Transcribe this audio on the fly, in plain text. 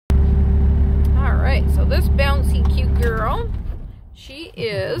Alright, so this bouncy cute girl, she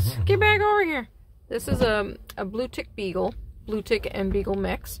is, get back over here. This is a Bluetick Beagle, Bluetick and Beagle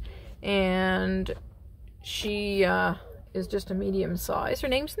mix, and she is just a medium size. Her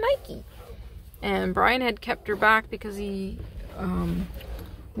name's Nike, and Brian had kept her back because he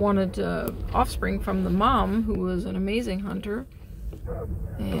wanted offspring from the mom, who was an amazing hunter,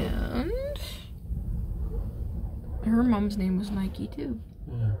 and her mom's name was Nike too.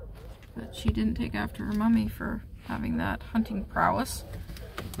 Yeah. But she didn't take after her mommy for having that hunting prowess.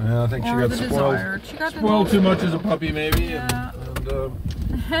 Yeah, I think she got spoiled. She got spoiled too much as a puppy, maybe. Yeah.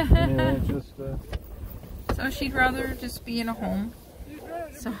 Yeah, just, so she'd rather just be in a home.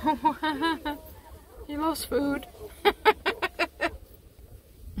 So he loves food.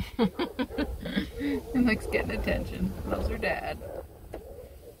 He likes getting attention. Loves her dad.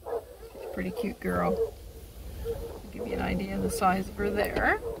 She's a pretty cute girl. I'll give you an idea of the size of her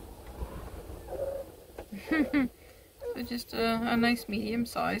there. So just a nice medium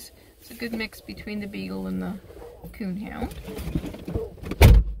size. It's a good mix between the Beagle and the Coonhound.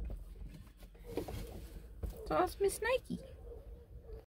 So that's Miss Nike.